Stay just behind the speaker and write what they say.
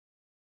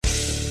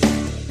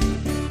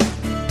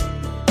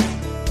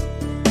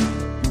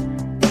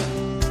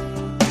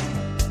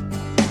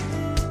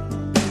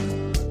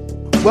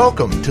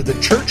Welcome to the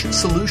Church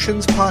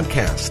Solutions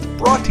Podcast,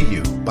 brought to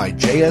you by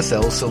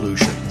JSL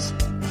Solutions.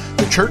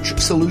 The Church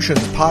Solutions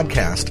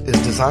Podcast is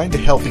designed to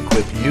help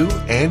equip you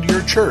and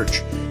your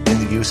church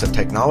in the use of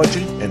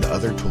technology and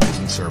other tools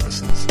and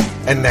services.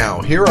 And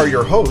now, here are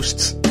your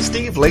hosts,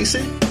 Steve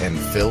Lacey and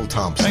Phil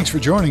Thompson. Thanks for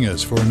joining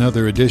us for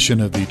another edition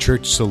of the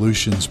Church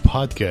Solutions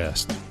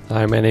Podcast.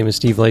 Hi, my name is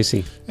Steve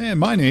Lacey. And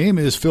my name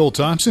is Phil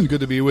Thompson.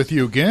 Good to be with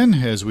you again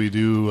as we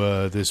do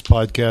this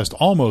podcast,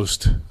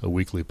 almost a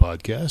weekly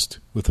podcast,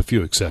 with a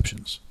few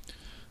exceptions.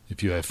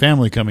 If you have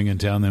family coming in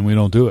town, then we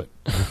don't do it.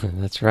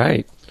 That's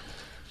right.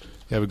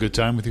 You have a good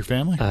time with your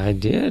family? I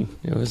did.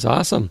 It was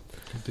awesome.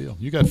 Good deal.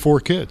 You got 4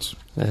 kids.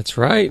 That's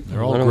right.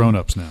 They're all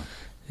grown-ups now.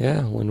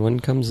 Yeah, when one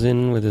comes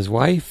in with his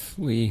wife,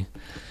 we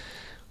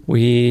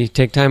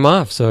take time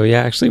off. So, yeah,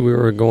 actually we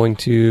were going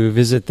to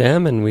visit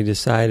them, and we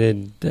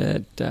decided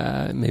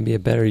that maybe a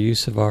better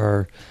use of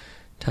our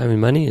time and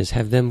money is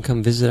have them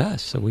come visit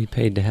us. So we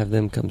paid to have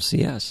them come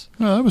see us.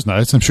 Well, that was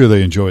nice. I'm sure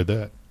they enjoyed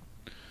that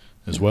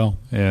as well.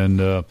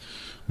 And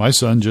my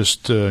son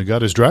just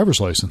got his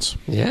driver's license.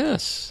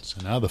 Yes.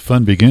 So now the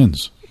fun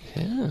begins.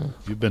 Yeah.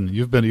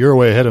 You're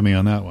way ahead of me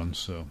on that one,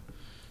 so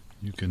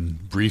you can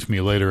brief me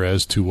later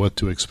as to what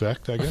to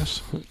expect, I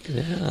guess.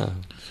 Yeah.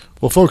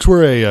 Well, folks,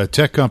 we're a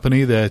tech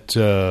company that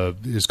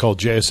is called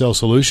JSL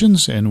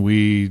Solutions, and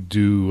we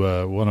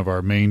do one of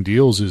our main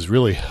deals is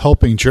really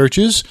helping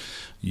churches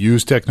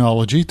use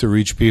technology to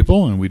reach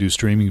people, and we do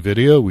streaming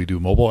video, we do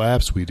mobile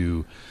apps, we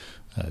do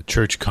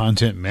church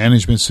content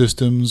management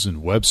systems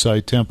and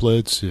website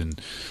templates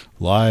and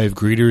live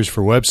greeters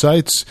for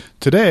websites.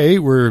 Today,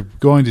 we're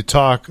going to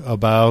talk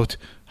about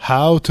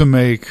how to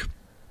make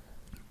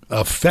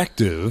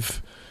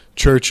effective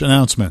church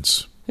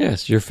announcements.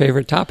 Yes, your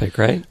favorite topic,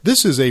 right?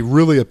 This is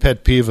really a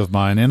pet peeve of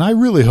mine, and I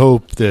really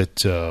hope that,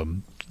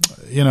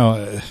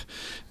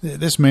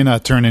 this may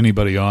not turn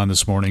anybody on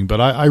this morning, but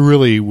I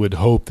really would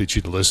hope that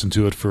you'd listen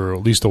to it for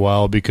at least a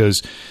while,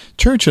 because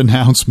church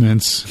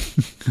announcements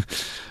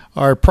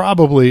are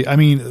probably,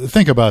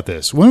 think about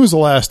this. When was the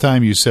last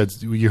time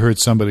you heard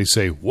somebody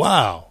say,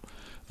 wow,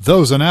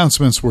 those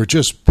announcements were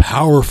just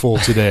powerful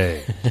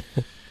today?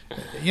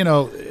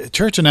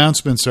 Church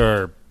announcements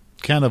are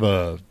kind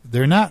of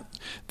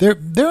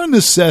they're a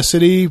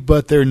necessity,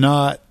 but they're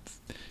not,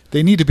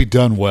 they need to be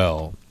done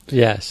well.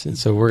 Yes, and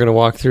so we're going to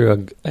walk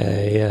through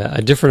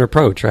a different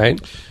approach, right?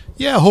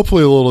 Yeah,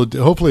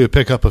 hopefully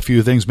pick up a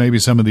few things, maybe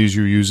some of these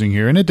you're using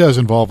here, and it does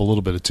involve a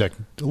little bit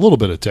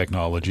of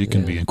technology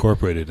can be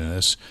incorporated in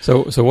this.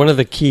 So one of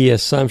the key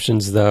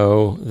assumptions,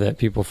 though, that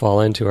people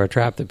fall into, or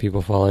trap that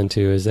people fall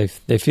into, is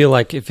they feel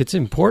like if it's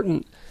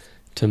important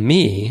to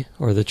me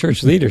or the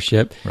church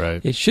leadership,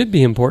 right, it should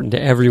be important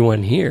to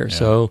everyone here. Yeah.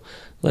 So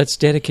let's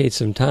dedicate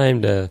some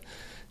time to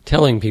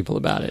telling people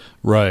about it.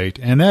 Right,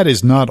 and that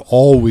is not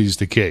always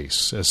the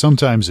case.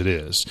 Sometimes it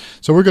is.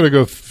 So we're going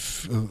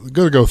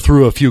to go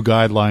through a few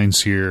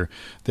guidelines here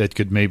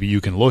that maybe you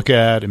can look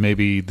at, and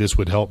maybe this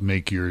would help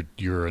make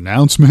your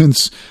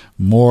announcements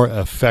more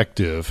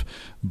effective.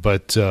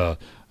 But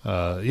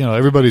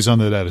everybody's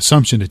under that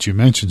assumption that you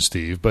mentioned,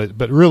 Steve.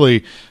 But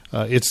really,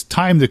 it's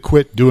time to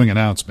quit doing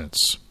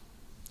announcements,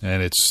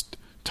 and it's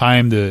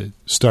time to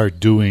start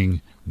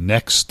doing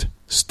next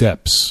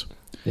steps.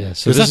 Yeah,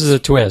 so this is a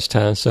twist,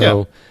 huh? So,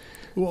 yeah.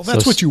 Well,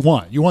 that's what you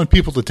want. You want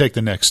people to take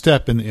the next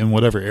step in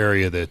whatever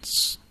area that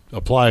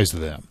applies to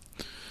them.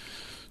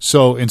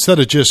 So instead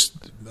of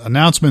just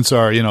announcements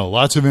are,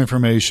 lots of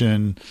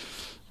information,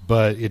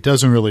 but it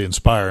doesn't really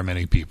inspire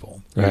many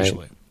people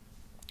usually. Right.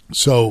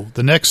 So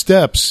the next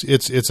steps,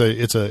 it's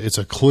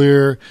a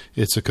clear,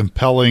 it's a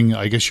compelling,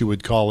 I guess you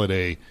would call it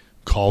a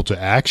call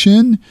to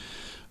action.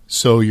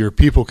 So your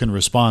people can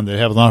respond. They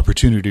have an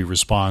opportunity to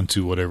respond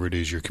to whatever it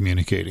is you're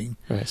communicating.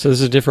 Right. So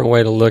this is a different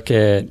way to look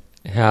at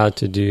how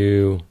to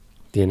do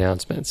the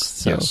announcements.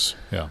 So, yes.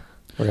 Yeah.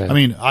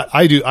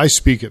 I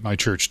speak at my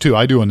church too.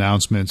 I do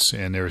announcements,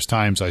 and there's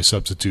times I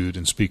substitute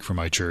and speak for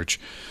my church.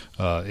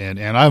 And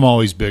I'm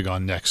always big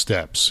on next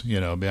steps.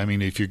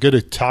 If you're going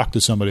to talk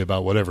to somebody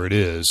about whatever it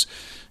is,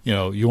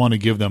 you want to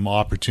give them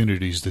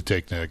opportunities to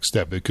take the next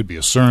step. It could be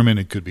a sermon,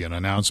 it could be an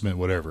announcement,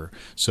 whatever.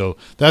 So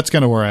that's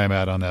kind of where I'm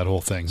at on that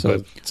whole thing.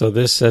 So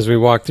this, as we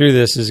walk through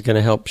this, is going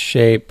to help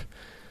shape.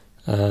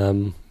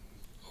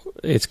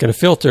 It's going to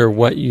filter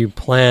what you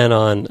plan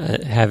on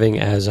having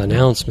as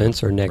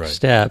announcements or next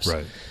steps,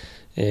 right,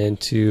 and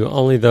to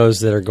only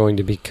those that are going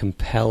to be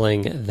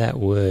compelling that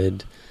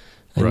would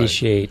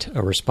initiate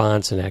a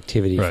response and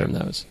activity from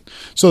those.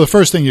 So the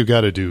first thing you've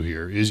got to do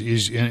here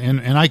is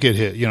and I get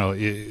hit,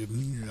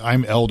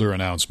 I'm elder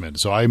announcement,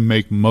 so I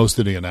make most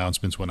of the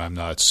announcements when I'm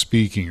not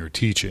speaking or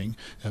teaching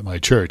at my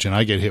church, and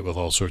I get hit with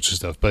all sorts of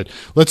stuff. But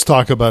let's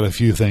talk about a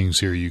few things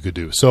here you could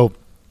do. So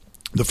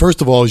the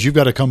first of all is you've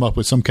got to come up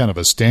with some kind of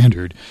a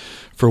standard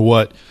for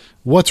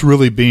what's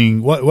really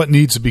what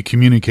needs to be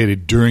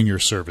communicated during your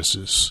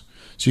services.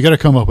 So you got to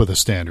come up with a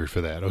standard for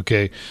that,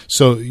 okay?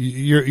 So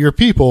your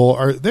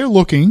people they're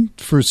looking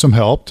for some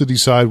help to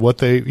decide what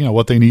they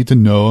need to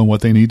know and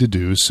what they need to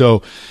do.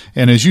 So,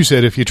 and as you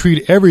said, if you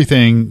treat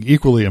everything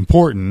equally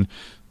important,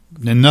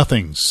 and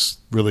nothing's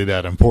really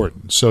that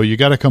important. So you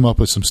got to come up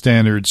with some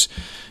standards,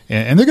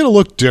 and they're going to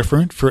look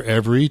different for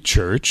every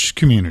church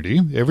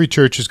community. Every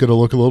church is going to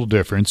look a little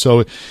different.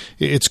 So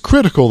it's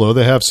critical, though,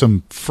 to have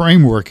some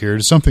framework here,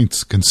 to something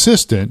that's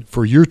consistent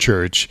for your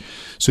church,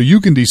 so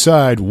you can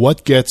decide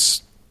what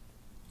gets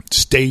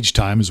stage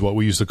time, is what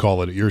we used to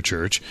call it at your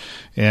church,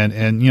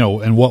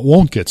 and what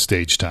won't get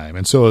stage time.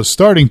 And so, as a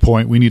starting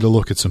point, we need to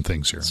look at some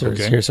things here. So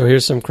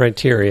here's some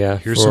criteria.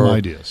 Here's some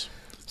ideas.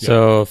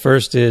 So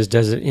first is,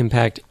 does it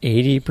impact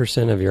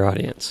 80% of your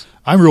audience?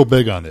 I'm real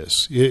big on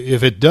this.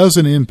 If it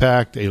doesn't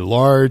impact a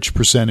large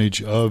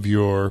percentage of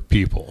your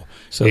people,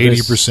 so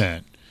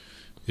 80%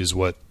 is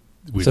what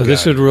we've got. So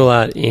this would rule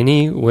out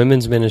any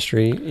women's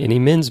ministry, any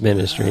men's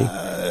ministry?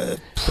 Right?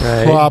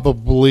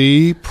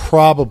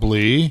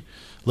 Probably,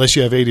 unless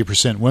you have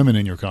 80% women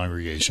in your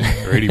congregation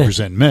or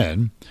 80%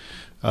 men,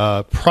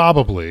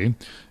 probably.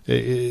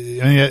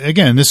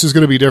 Again, this is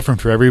going to be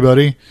different for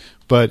everybody.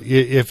 But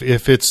if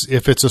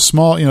it's a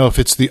small, if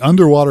it's the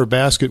underwater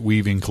basket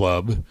weaving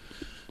club,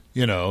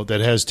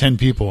 that has 10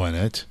 people in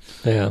it,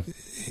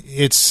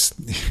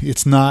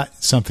 it's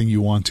not something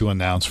you want to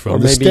announce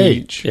from the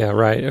stage. Yeah,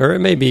 right. Or it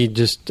may be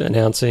just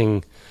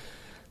announcing,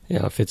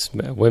 if it's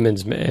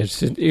women's,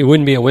 it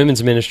wouldn't be a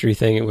women's ministry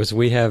thing. It was,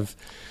 we have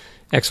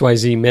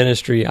XYZ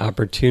ministry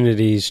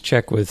opportunities,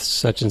 check with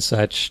such and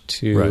such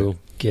to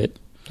get,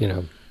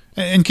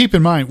 And keep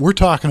in mind, we're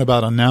talking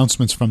about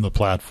announcements from the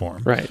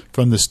platform,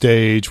 from the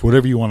stage,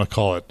 whatever you want to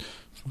call it,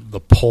 the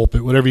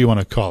pulpit, whatever you want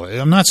to call it.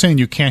 I'm not saying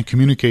you can't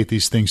communicate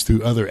these things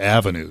through other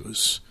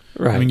avenues.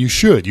 Right. I mean, you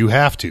should. You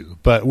have to.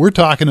 But we're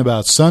talking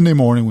about Sunday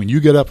morning when you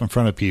get up in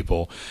front of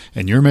people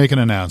and you're making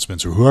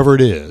announcements, or whoever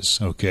it is,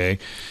 okay?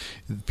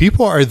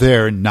 People are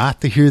there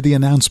not to hear the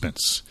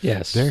announcements.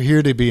 Yes. They're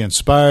here to be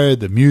inspired,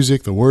 the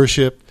music, the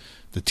worship,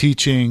 the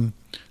teaching,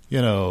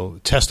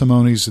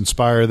 testimonies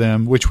inspire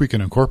them, which we can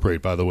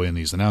incorporate, by the way, in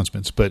these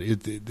announcements. But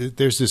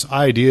there's this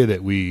idea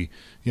that we,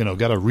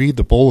 got to read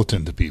the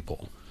bulletin to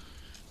people.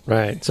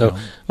 Right. So,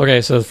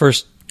 so the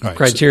first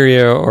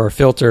criteria or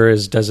filter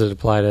is, does it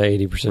apply to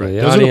 80% of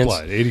the audience? Does it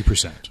apply to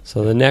 80%?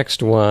 So the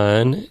next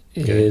one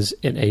is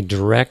it a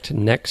direct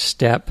next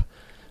step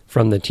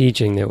from the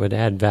teaching that would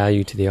add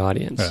value to the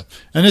audience. Yeah.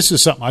 And this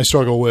is something I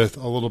struggle with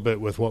a little bit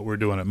with what we're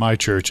doing at my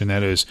church, and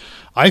that is,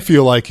 I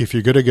feel like if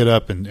you're going to get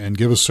up and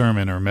give a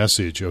sermon or a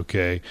message,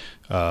 to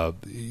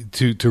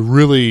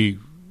really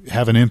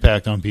have an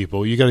impact on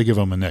people, you got to give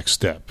them a next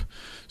step.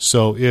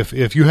 So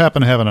if you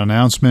happen to have an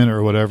announcement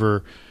or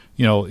whatever,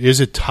 is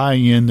it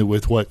tying in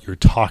with what you're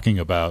talking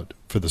about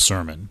for the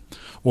sermon?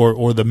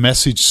 Or the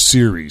message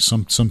series.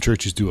 Some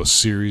churches do a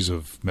series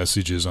of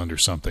messages under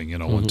something,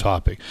 one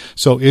topic.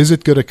 So is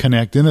it going to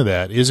connect into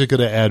that? Is it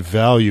going to add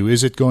value?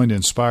 Is it going to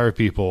inspire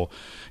people?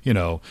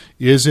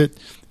 Is it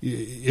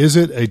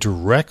a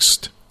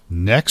direct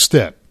next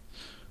step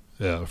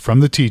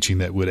from the teaching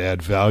that would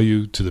add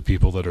value to the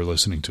people that are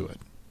listening to it?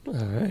 All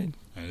right.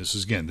 And this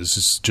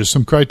is just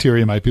some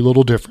criteria. It might be a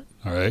little different.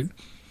 All right.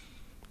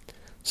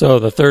 So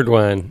the third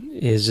one,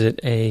 is it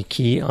a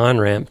key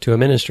on-ramp to a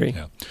ministry?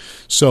 Yeah.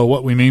 So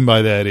what we mean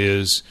by that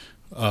is,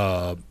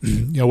 I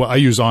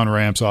use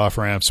on-ramps,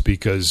 off-ramps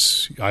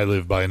because I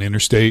live by an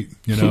interstate,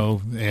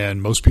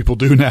 and most people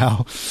do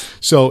now.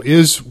 So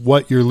is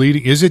what you're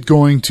leading, is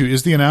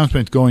the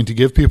announcement going to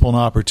give people an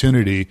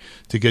opportunity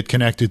to get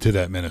connected to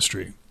that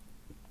ministry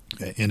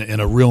in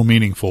a real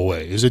meaningful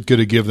way? Is it going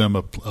to give them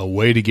a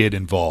way to get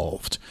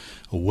involved,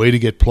 a way to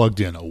get plugged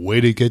in, a way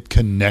to get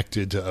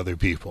connected to other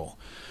people?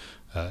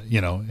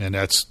 And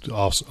that's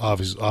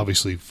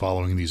obviously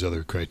following these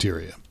other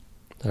criteria.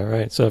 All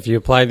right. So if you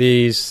apply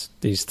these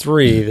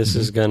three, this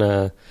is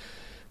gonna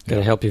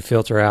help you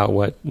filter out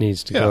what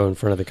needs to go in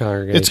front of the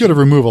congregation. It's going to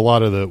remove a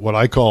lot of what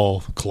I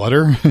call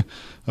clutter.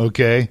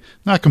 Okay,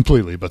 not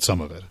completely, but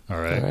some of it. All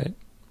right. All right.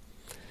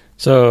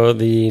 So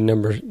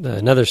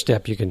another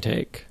step you can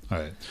take. All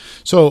right.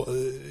 So,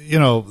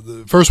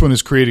 the first one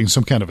is creating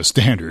some kind of a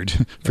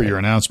standard for your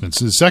announcements.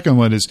 The second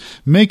one is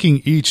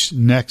making each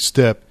next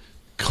step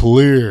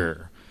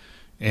clear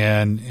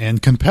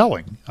and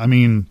compelling. I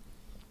mean,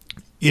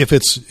 if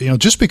it's,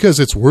 just because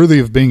it's worthy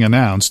of being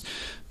announced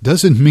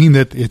doesn't mean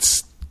that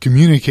it's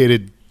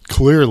communicated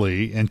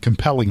clearly and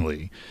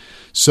compellingly.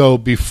 So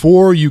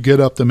before you get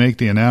up to make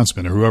the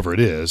announcement, or whoever it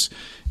is,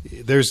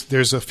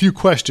 there's a few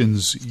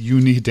questions you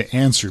need to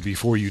answer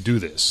before you do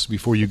this,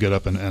 before you get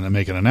up and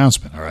make an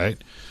announcement, all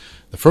right?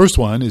 The first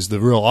one is the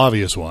real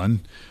obvious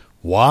one.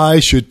 Why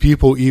should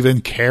people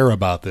even care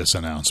about this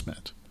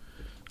announcement?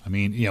 I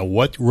mean,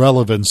 what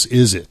relevance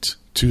is it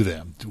to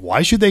them?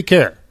 Why should they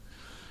care?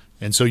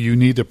 And so you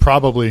need to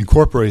probably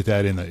incorporate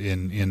that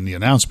in the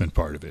announcement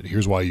part of it.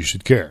 Here's why you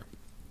should care.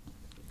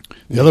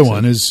 The other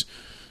one is,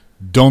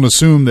 don't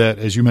assume that,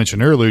 as you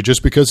mentioned earlier,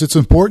 just because it's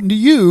important to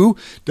you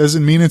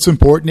doesn't mean it's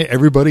important to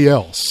everybody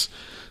else.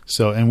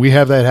 So, and we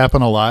have that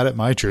happen a lot at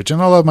my church,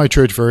 and I love my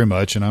church very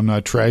much, and I'm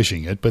not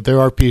trashing it, but there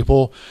are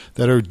people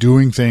that are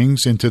doing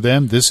things, and to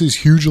them, this is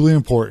hugely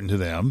important to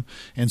them,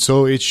 and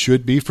so it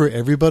should be for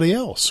everybody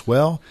else.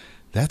 Well,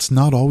 that's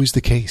not always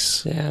the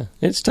case. Yeah,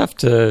 it's tough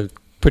to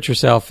put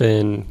yourself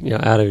in,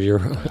 out of your,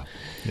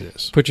 It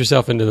is. put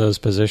yourself into those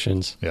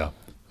positions. Yeah.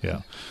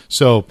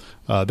 So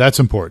that's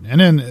important. And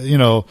then,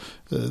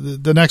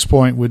 the next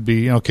point would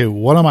be, okay,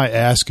 what am I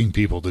asking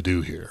people to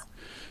do here?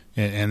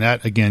 And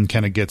that, again,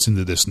 kind of gets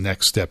into this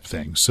next step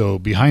thing. So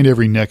behind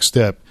every next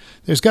step,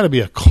 there's got to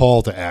be a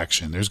call to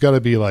action. There's got to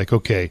be like,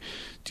 okay,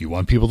 do you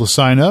want people to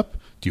sign up?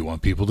 Do you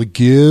want people to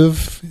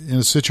give in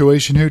a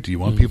situation here? Do you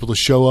want people to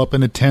show up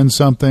and attend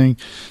something?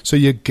 So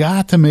you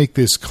got to make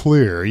this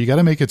clear. You got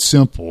to make it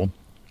simple.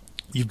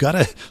 You've got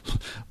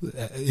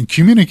to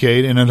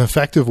communicate in an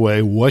effective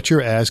way what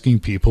you're asking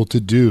people to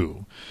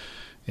do.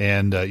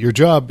 And your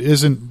job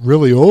isn't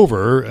really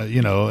over,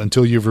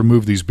 until you've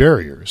removed these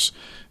barriers.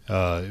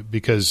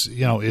 Because,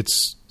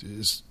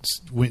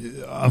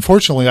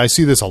 unfortunately, I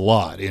see this a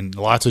lot in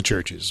lots of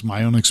churches,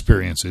 my own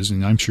experiences,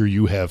 and I'm sure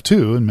you have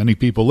too, and many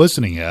people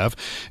listening have,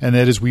 and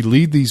that is we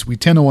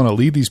tend to want to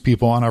lead these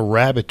people on a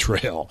rabbit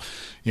trail.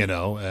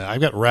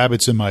 I've got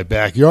rabbits in my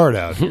backyard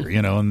out here,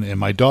 and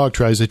my dog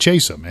tries to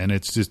chase them, and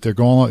it's just,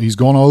 he's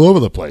going all over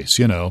the place,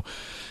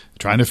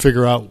 trying to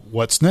figure out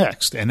what's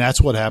next. And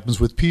that's what happens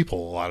with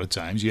people a lot of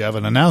times. You have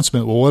an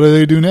announcement, well, what do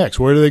they do next?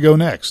 Where do they go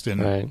next?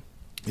 And right.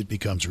 It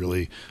becomes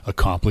really a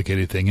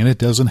complicated thing, and it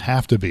doesn't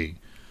have to be.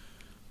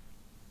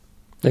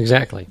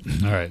 Exactly.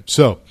 All right.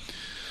 So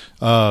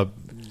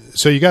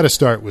you got to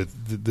start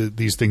with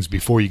these things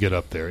before you get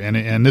up there.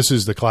 And this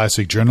is the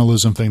classic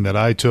journalism thing that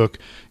I took.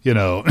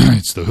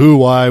 It's the who,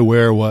 why,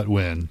 where, what,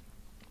 when.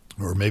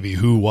 Or maybe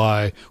who,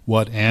 why,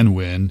 what, and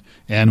when,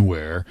 and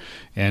where.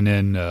 And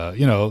then,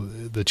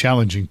 the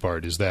challenging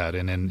part is that.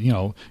 And then,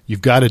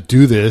 you've got to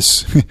do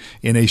this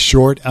in a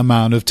short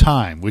amount of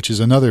time, which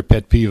is another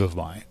pet peeve of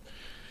mine.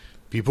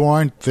 People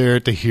aren't there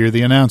to hear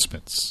the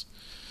announcements.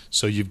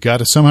 So you've got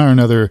to somehow or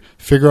another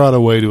figure out a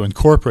way to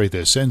incorporate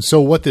this. And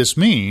so what this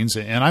means,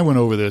 and I went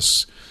over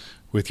this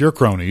with your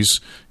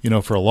cronies,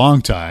 for a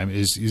long time,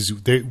 is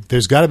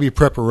there's got to be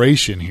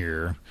preparation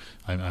here.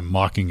 I'm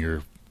mocking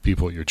your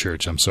people at your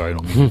church. I'm sorry, I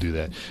don't mean to do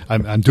that.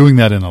 I'm doing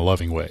that in a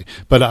loving way.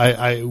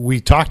 But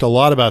we talked a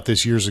lot about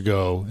this years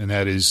ago, and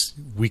that is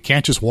we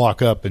can't just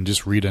walk up and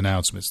just read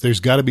announcements. There's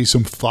got to be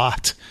some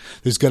thought.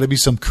 There's got to be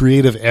some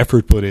creative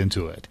effort put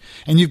into it.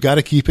 And you've got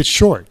to keep it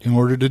short in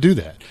order to do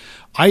that.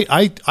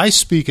 I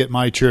speak at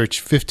my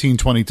church 15,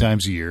 20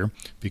 times a year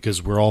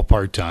because we're all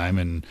part-time.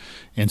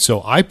 And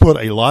so I put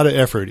a lot of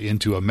effort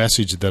into a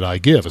message that I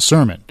give, a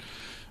sermon.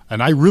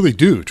 And I really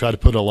do try to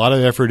put a lot of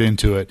effort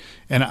into it.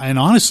 And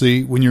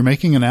honestly, when you're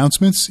making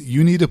announcements,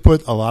 you need to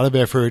put a lot of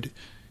effort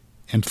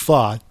and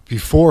thought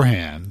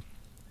beforehand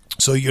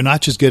so you're not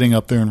just getting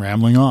up there and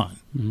rambling on.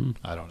 Mm-hmm.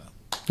 I don't know.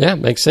 Yeah,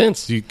 makes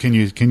sense. Can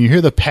you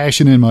hear the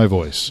passion in my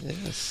voice?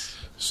 Yes.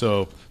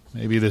 So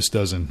maybe this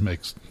doesn't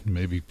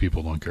maybe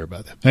people don't care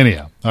about that.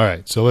 Anyhow, all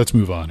right, so let's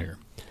move on here.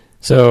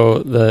 So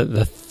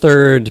the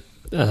third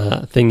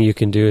thing you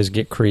can do is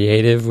get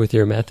creative with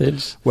your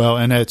methods. Well,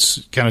 and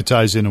that's kind of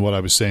ties into what I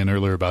was saying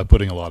earlier about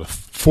putting a lot of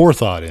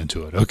forethought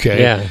into it.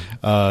 Okay.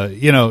 Yeah.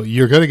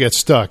 You're going to get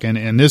stuck,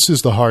 and this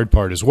is the hard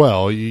part as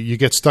well. You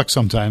get stuck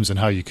sometimes in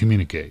how you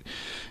communicate.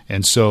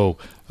 And so,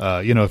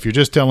 if you're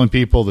just telling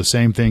people the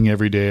same thing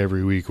every day,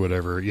 every week,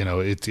 whatever,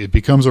 it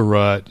becomes a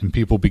rut and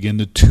people begin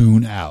to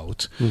tune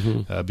out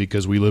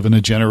because we live in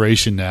a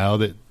generation now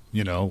that,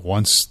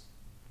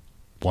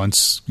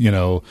 wants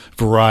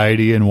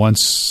variety and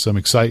wants some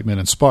excitement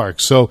and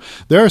sparks. So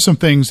there are some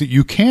things that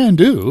you can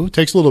do. It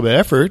takes a little bit of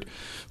effort,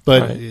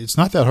 but right. It's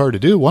not that hard to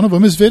do. One of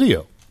them is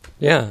video.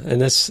 Yeah,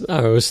 and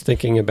I was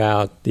thinking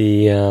about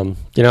the, I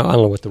don't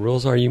know what the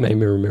rules are. You may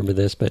remember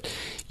this, but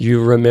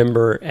you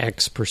remember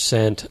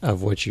X%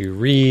 of what you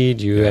read.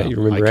 You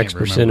remember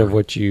X% of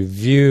what you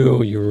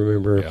view. You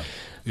remember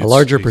a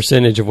larger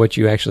percentage of what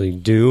you actually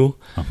do.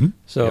 Uh-huh.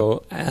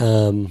 So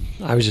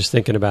I was just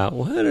thinking about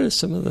what are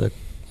some of the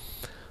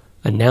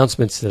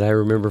announcements that I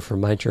remember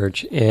from my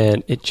church,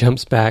 and it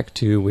jumps back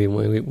to when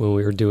we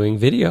were doing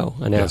video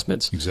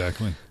announcements. Yeah,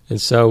 exactly. And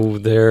so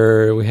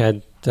we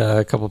had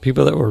a couple of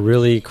people that were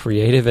really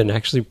creative and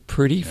actually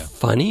pretty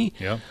funny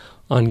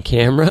on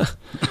camera.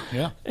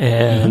 Yeah.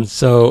 And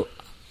so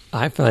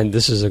I find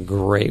this is a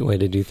great way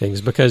to do things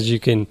because you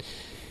can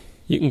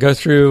go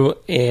through,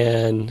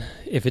 and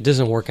if it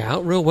doesn't work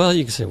out real well,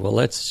 you can say, well,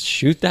 let's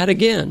shoot that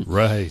again.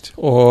 Right.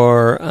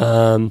 Or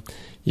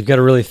you've got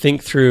to really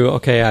think through,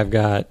 okay, I've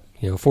got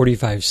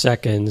 45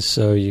 seconds,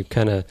 so you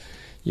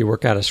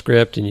work out a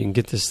script and you can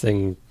get this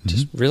thing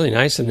just really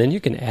nice, and then you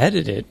can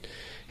edit it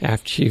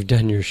after you've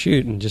done your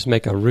shoot and just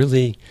make a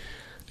really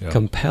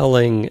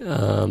compelling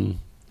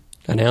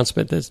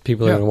announcement that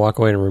people are going to walk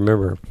away and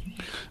remember.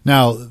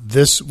 Now,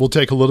 this will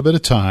take a little bit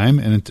of time,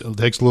 and it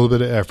takes a little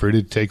bit of effort.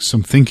 It takes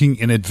some thinking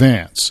in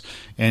advance.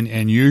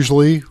 And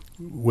usually,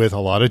 with a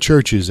lot of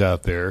churches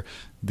out there,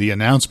 the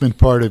announcement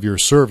part of your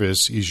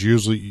service is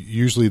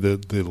usually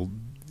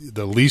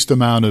the least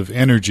amount of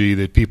energy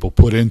that people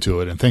put into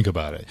it and think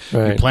about it.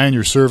 Right. You plan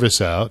your service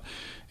out,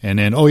 And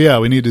then, oh, yeah,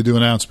 we need to do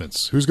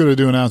announcements. Who's going to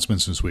do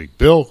announcements this week?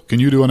 Bill, can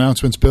you do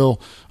announcements,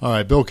 Bill? All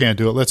right, Bill can't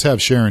do it. Let's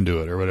have Sharon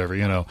do it or whatever,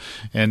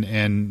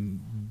 And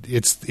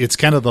it's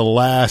kind of the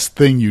last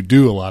thing you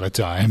do a lot of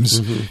times.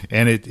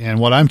 Mm-hmm. And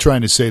what I'm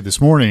trying to say this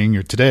morning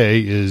or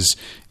today is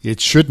it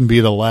shouldn't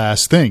be the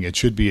last thing. It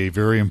should be a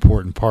very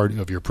important part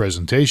of your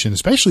presentation,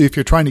 especially if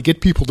you're trying to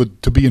get people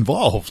to be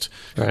involved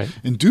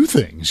and do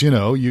things.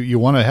 You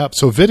want to have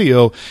so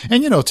video.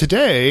 And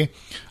today,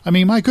 I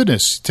mean, my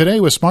goodness,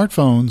 today with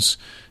smartphones,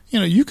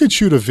 you could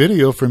shoot a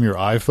video from your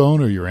iPhone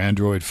or your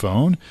Android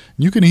phone.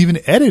 You can even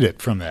edit it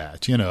from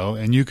that,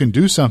 and you can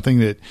do something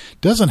that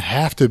doesn't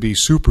have to be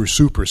super,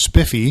 super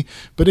spiffy,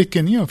 but it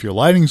can, if your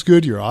lighting's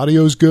good, your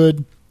audio's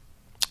good,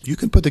 you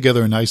can put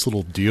together a nice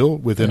little deal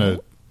within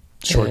a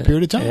short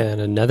period of time. And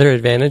another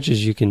advantage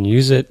is you can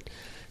use it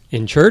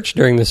in church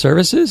during the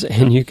services,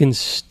 and you can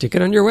stick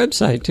it on your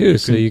website too,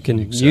 so you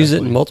can use it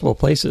in multiple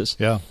places.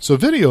 Yeah. So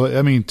video,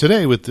 I mean,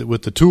 today with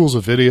the tools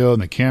of video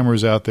and the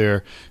cameras out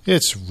there,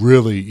 it's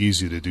really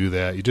easy to do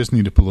that. You just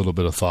need to put a little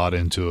bit of thought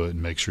into it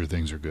and make sure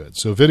things are good.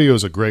 So video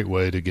is a great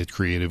way to get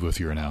creative with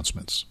your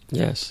announcements.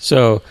 Yes.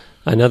 So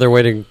another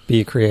way to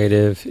be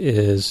creative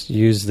is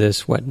use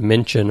this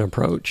mention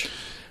approach.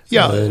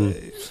 Yeah.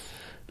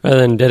 Rather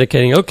than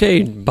dedicating,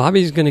 okay,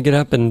 Bobby's going to get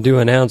up and do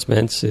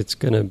announcements, it's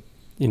going to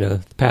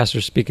the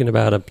pastor's speaking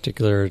about a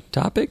particular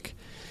topic,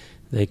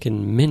 they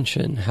can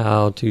mention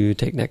how to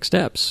take next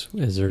steps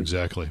as they're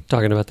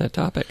talking about that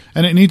topic.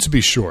 And it needs to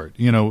be short,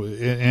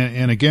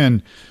 and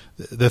again,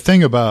 the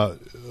thing about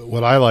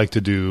what I like to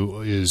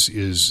do is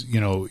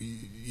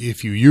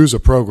if you use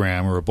a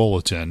program or a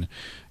bulletin,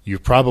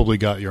 you've probably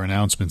got your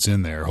announcements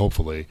in there,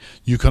 hopefully.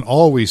 You can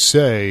always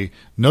say,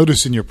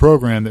 notice in your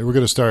program that we're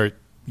going to start,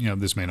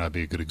 this may not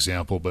be a good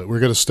example, but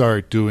we're going to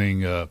start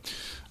doing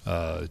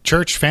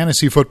church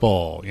fantasy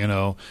football,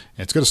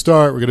 it's going to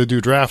start. We're going to do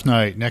draft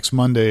night next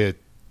Monday at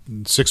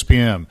 6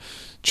 p.m.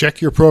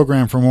 Check your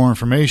program for more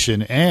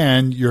information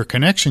and your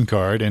connection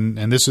card.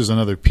 And this is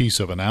another piece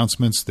of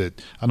announcements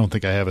that I don't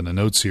think I have in the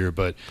notes here,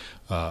 but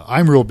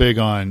I'm real big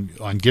on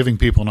giving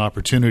people an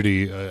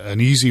opportunity, an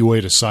easy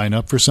way to sign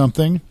up for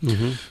something.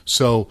 Mm-hmm.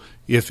 So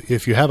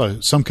if you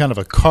have some kind of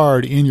a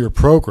card in your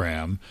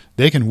program,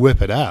 they can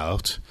whip it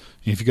out.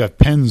 If you got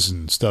pens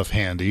and stuff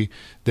handy,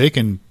 they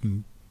can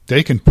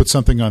put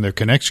something on their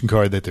connection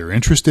card that they're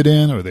interested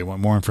in or they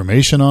want more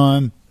information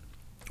on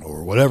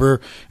or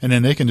whatever, and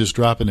then they can just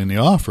drop it in the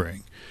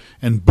offering.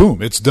 And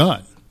boom, it's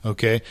done.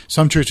 Okay?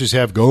 Some churches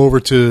have go over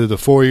to the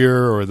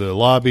foyer or the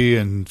lobby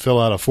and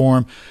fill out a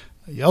form.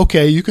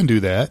 Okay, you can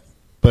do that,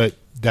 but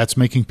that's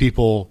making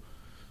people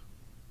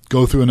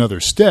go through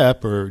another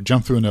step or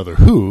jump through another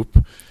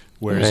hoop.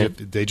 Whereas if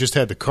they just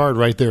had the card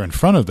right there in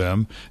front of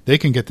them, they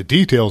can get the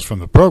details from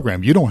the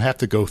program. You don't have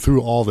to go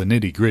through all the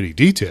nitty-gritty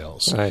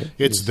details. Right.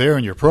 It's there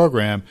in your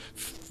program.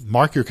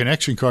 Mark your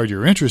connection card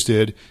you're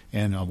interested,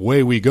 and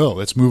away we go.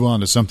 Let's move on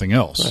to something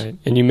else. Right.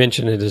 And you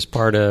mentioned it as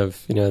part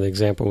of, the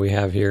example we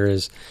have here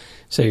is,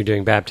 say you're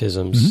doing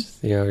baptisms.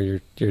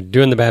 Mm-hmm. You're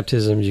doing the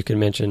baptisms. You can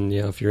mention,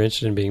 if you're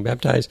interested in being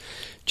baptized,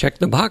 check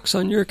the box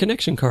on your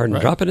connection card and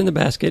drop it in the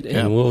basket,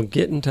 and we'll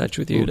get in touch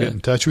with you. We'll get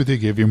in touch with you,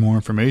 give you more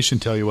information,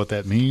 tell you what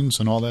that means,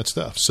 and all that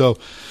stuff. So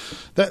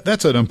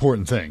that's an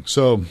important thing.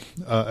 So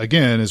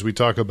again, as we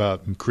talk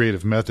about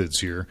creative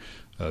methods here,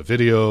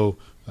 video,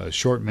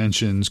 short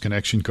mentions,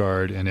 connection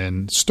card, and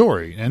then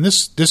story. And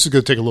this is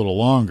going to take a little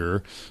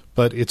longer,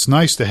 but it's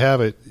nice to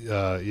have it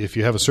if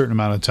you have a certain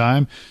amount of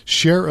time.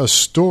 Share a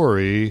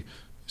story,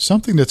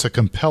 something that's a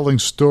compelling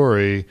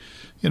story.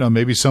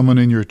 Maybe someone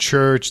in your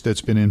church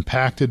that's been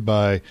impacted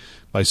by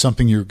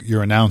something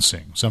you're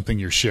announcing, something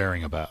you're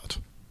sharing about.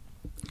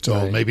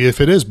 So maybe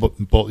if it is, we're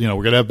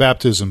going to have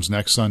baptisms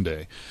next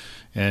Sunday,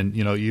 and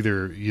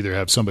either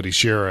have somebody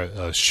share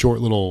a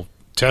short little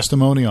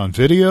testimony on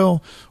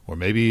video, or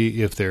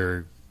maybe if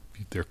they're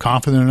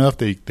confident enough,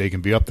 they can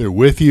be up there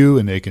with you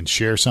and they can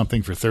share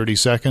something for 30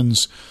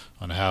 seconds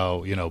on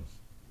how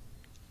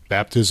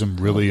baptism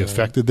really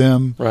affected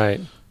them.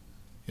 Right.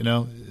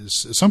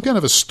 Some kind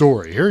of a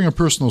story. Hearing a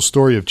personal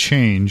story of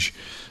change,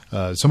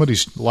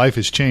 somebody's life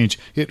has changed,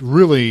 it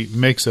really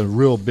makes a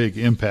real big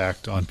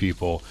impact on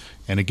people.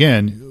 And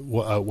again,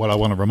 what I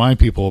want to remind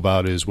people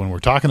about is when we're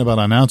talking about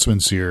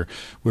announcements here,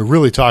 we're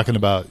really talking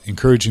about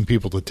encouraging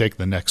people to take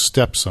the next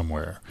step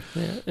somewhere.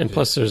 Yeah. And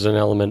plus there's an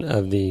element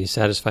of the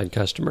satisfied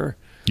customer.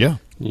 Yeah.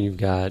 You've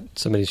got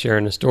somebody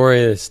sharing a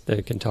story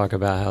that can talk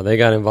about how they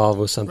got involved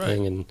with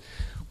something and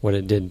what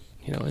it did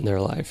in their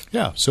life.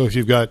 Yeah. So if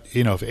you've got,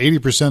 if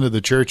 80% of the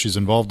church is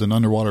involved in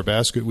underwater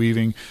basket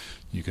weaving,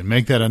 you can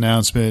make that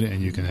announcement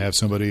and you can have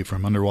somebody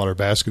from underwater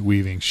basket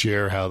weaving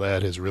share how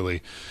that has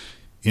really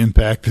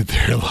impacted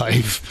their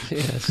life.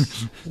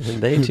 Yes.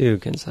 And they too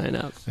can sign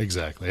up.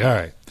 Exactly. All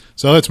right.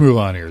 So let's move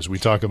on here as we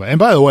talk about, and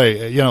by the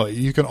way,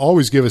 you can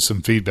always give us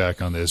some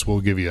feedback on this. We'll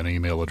give you an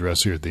email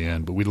address here at the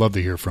end, but we'd love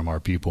to hear from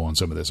our people on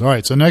some of this. All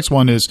right. So next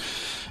one is,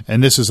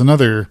 and this is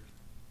another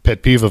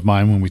pet peeve of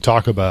mine when we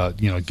talk about,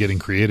 getting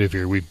creative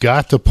here, we've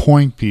got to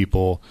point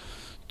people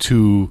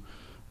to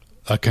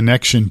a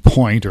connection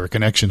point or a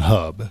connection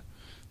hub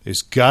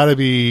It's got to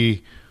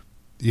be,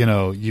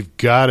 you've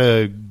got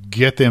to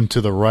get them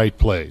to the right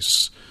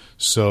place.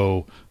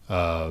 So,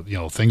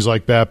 things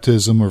like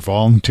baptism or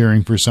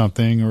volunteering for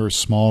something or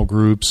small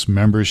groups,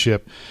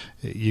 membership,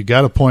 you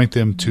got to point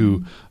them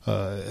to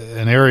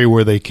an area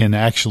where they can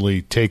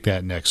actually take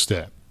that next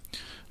step.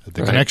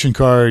 The connection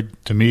card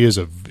to me is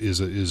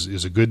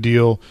a good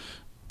deal,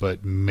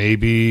 but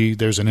maybe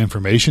there's an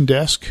information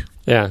desk.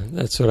 Yeah,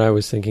 that's what I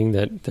was thinking,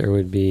 that there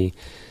would be,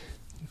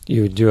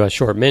 you would do a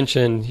short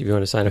mention if you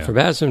want to sign up for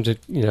baptism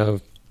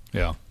to,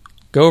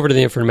 go over to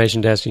the information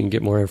desk, you can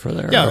get more info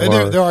there.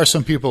 Yeah, there are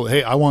some people,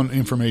 hey, I want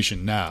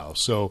information now.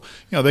 So,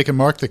 they can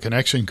mark the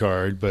connection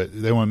card, but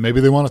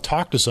maybe they want to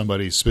talk to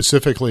somebody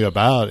specifically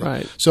about it.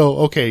 Right. So,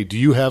 okay, do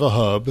you have a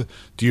hub?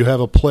 Do you have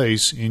a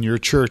place in your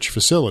church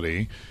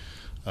facility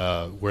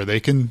where they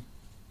can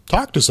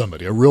talk to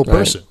somebody, a real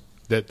person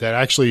that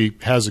actually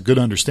has a good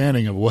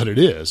understanding of what it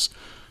is?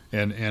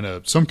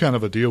 And some kind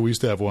of a deal. We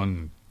used to have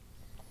one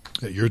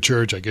at your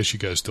church. I guess you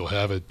guys still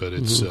have it, but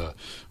it's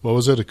what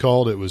was it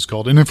called? It was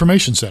called an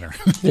information center.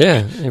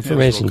 Yeah,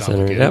 information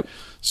center. Yep.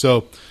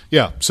 So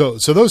so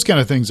those kind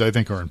of things I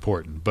think are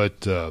important.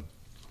 But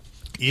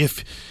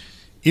if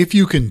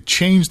you can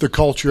change the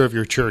culture of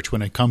your church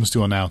when it comes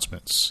to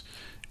announcements,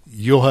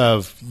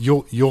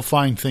 you'll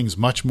find things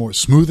much more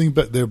smoothing,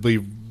 but they'll be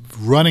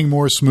running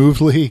more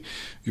smoothly.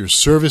 Your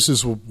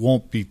services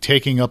won't be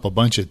taking up a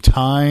bunch of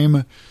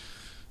time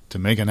to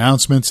make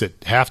announcements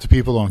that half the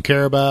people don't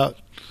care about.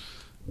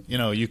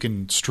 You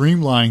can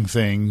streamline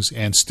things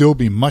and still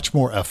be much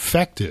more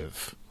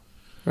effective.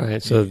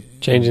 Right. So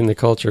changing the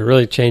culture,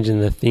 really changing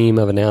the theme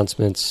of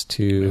announcements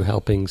to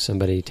helping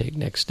somebody take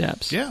next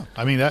steps. Yeah.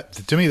 I mean,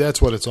 to me,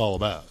 that's what it's all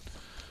about.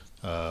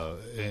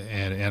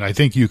 And I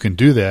think you can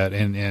do that.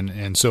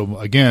 And so,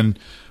 again,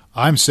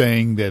 I'm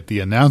saying that the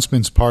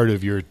announcements part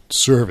of your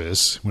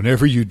service,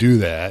 whenever you do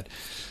that,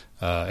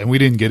 and we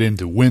didn't get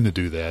into when to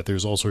do that.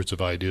 There's all sorts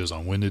of ideas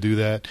on when to do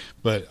that.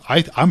 But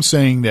I'm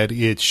saying that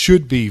it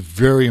should be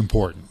very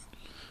important.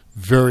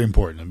 Very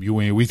important.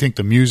 We think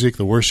the music,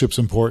 the worship's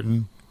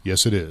important.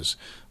 Yes, it is.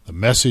 The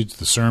message,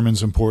 the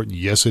sermon's important.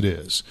 Yes, it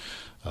is.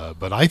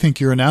 But I think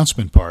your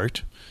announcement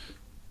part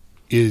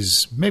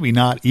is maybe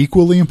not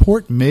equally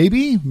important.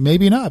 Maybe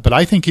not. But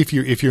I think if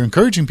you're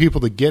encouraging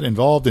people to get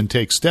involved and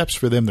take steps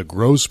for them to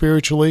grow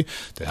spiritually,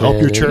 to help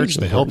your church,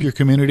 to help your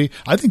community,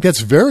 I think that's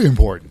very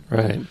important.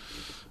 Right.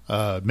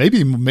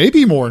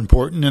 Maybe more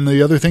important than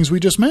the other things we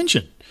just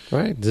mentioned.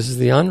 Right. This is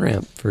the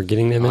on-ramp for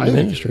getting them into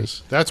ministry.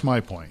 That's my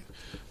point.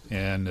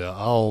 And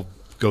I'll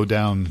go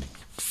down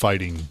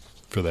fighting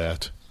for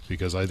that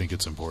because I think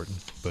it's important.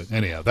 But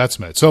anyhow, that's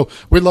Matt. So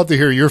we'd love to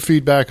hear your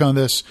feedback on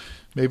this.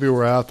 Maybe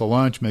we're out to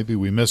lunch. Maybe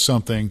we missed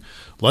something.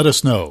 Let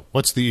us know.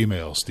 What's the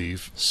email,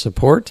 Steve?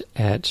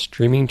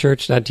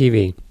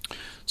 support@streamingchurch.tv.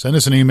 Send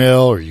us an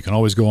email, or you can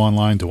always go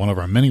online to one of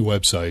our many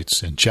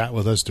websites and chat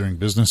with us during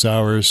business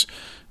hours.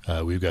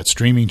 We've got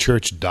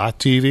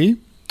streamingchurch.tv.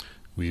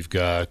 We've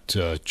got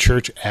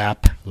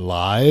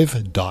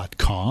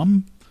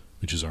churchapplive.com,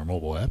 which is our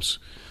mobile apps.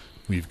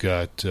 We've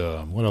got,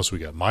 what else we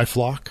got?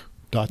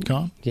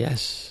 myflock.com.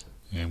 Yes.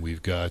 And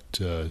we've got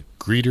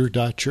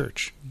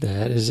greeter.church.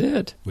 That is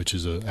it. Which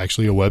is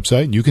actually a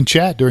website. And you can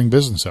chat during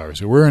business hours.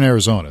 So we're in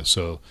Arizona,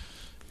 so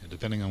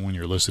depending on when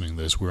you're listening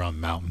to this, we're on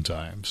Mountain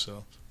Time.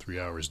 So 3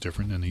 hours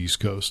different than the East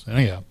Coast.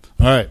 Anyhow,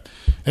 all right.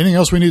 Anything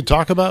else we need to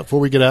talk about before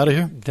we get out of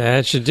here?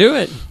 That should do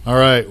it. All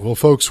right. Well,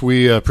 folks,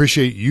 we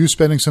appreciate you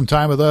spending some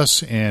time with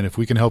us. And if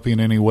we can help you in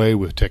any way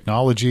with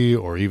technology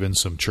or even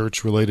some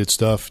church-related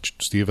stuff,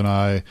 Steve and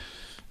I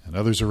and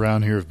others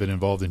around here have been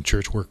involved in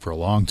church work for a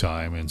long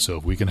time. And so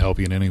if we can help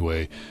you in any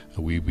way,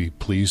 we'd be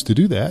pleased to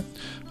do that.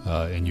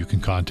 And you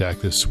can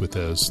contact us with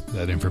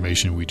that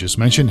information we just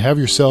mentioned. Have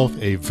yourself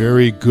a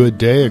very good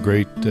day, a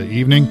great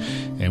evening,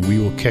 and we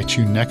will catch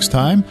you next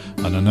time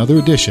on another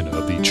edition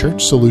of the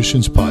Church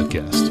Solutions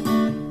Podcast.